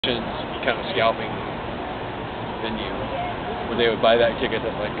kind of scalping venue where they would buy that ticket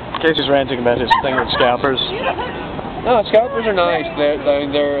at like. Casey's ranting about his thing with scalpers. No, scalpers are nice. They're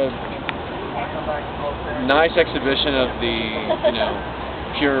a nice exhibition of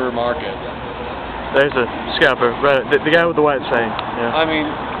the pure market. There's a scalper, right? The guy with the white thing. Yeah. I mean,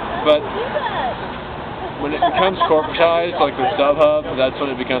 but when it becomes corporatized, like with StubHub, that's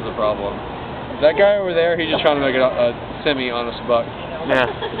when it becomes a problem. That guy over there, he's just trying to make it a semi-honest buck. Yeah.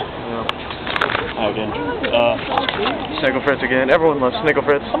 Again. Snickel Fritz again. Everyone loves Snickel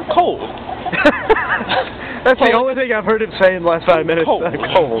Fritz. I'm cold. That's the only thing I've heard him say in the last 5 minutes. Cold.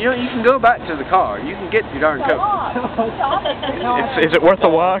 Cold. You can go back to the car. You can get your darn coat. Is it worth the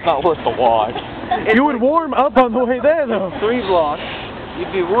walk? Not worth the walk. You would warm up on the way there, though. 3 blocks.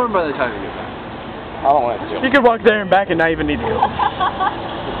 You'd be warm by the time you get back. I don't want to. You could walk there and back and not even need to go.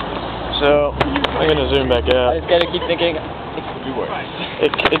 So, I'm going to zoom back out. I just gotta keep thinking, it could be worse.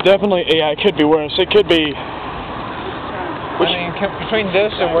 It definitely, yeah, it could be worse. It could be... I mean, between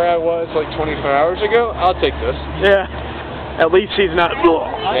this and where I was like 24 hours ago, I'll take this. Yeah. At least he's not...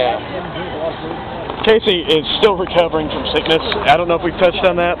 Yeah. Casey is still recovering from sickness. I don't know if we've touched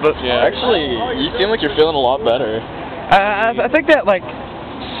on that, but... Yeah. Actually, you seem like you're feeling a lot better. I think that, like,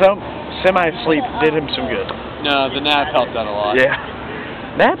 some semi-sleep did him some good. No, the nap helped out a lot. Yeah.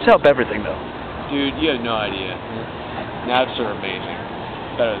 Naps help everything, though. Dude, you have no idea. Naps are amazing.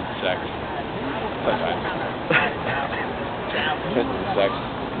 Better than sex. Sometimes. Better than sex.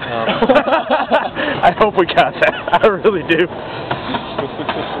 I hope we got that. I really do.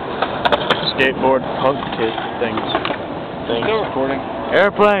 Skateboard, punk kid things. Still recording.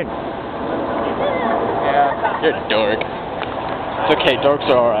 Airplane. Yeah. You're a dork. It's okay, dorks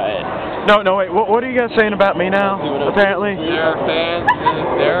are alright. No, wait. What are you guys saying about me now? Apparently. There are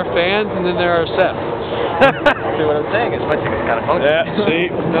fans, and then there are sets. See what I'm saying? It's kind of funky. Yeah.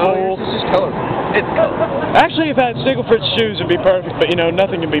 See. No, it's just colorful. It's colorful. Actually, if I had Snickel Fritz shoes, it'd be perfect. But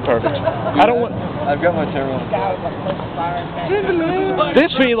nothing can be perfect. I don't want. I've got my Timberland.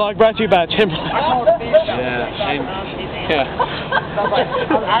 This vlog brought to you by Timberland. Yeah.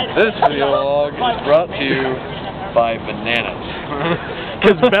 This vlog is brought to you by bananas.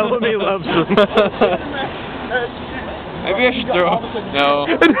 Because Bellamy loves them. Maybe I should throw. No.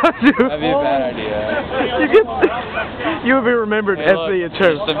 That'd be a bad idea. You would be remembered as the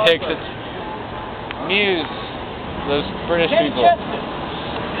term. Some pics. It's Muse. Those British people.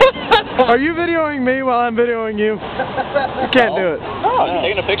 Are you videoing me while I'm videoing you? You can't do it. Oh, you're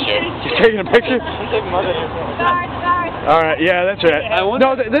taking a picture. You're taking a picture? I'm taking my video. Alright, yeah, that's right.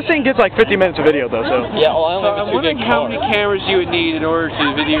 No, this thing gets like 50 minutes of video, though, so... Yeah, well, I only have I'm wondering how many cameras you would need in order to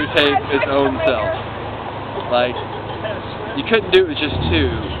videotape its own self. Like, you couldn't do it with just 2.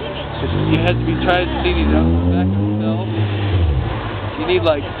 You had to be trying to see these out the back of yourself. You need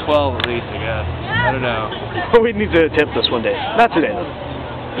like 12 at least, I guess. I don't know. But we need to attempt this one day. Not today, though.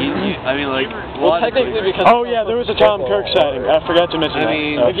 I mean, like, well, technically because... Oh, yeah, there was a Tom Kirk sighting. I forgot to mention that. I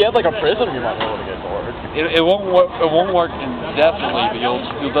mean, if you had like a prism, you might be able to get more. It won't work. It won't work indefinitely, but you'll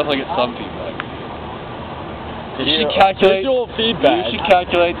definitely get some feedback. You should calculate. Visual feedback. You should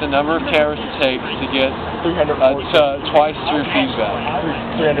calculate the number of cameras it takes to get twice your feedback.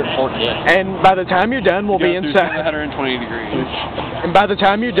 314. And by the time you're done, we'll be inside. 120 degrees. And by the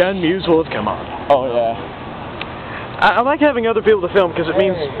time you're done, Muse will have come on. Oh yeah. I like having other people to film because it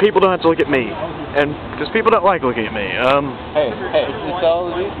means people don't have to look at me, and because people don't like looking at me. Hey, it's all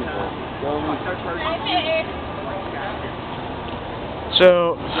of these people.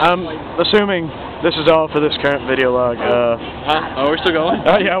 So, I'm assuming this is all for this current video log. Oh, we're still going?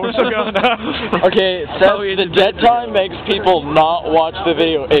 Oh, yeah, we're still going. Okay, so the dead time makes people not watch the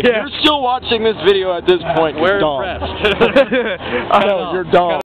video. If you're still watching this video at this point, we're you're dumb. impressed. I know, you're dumb.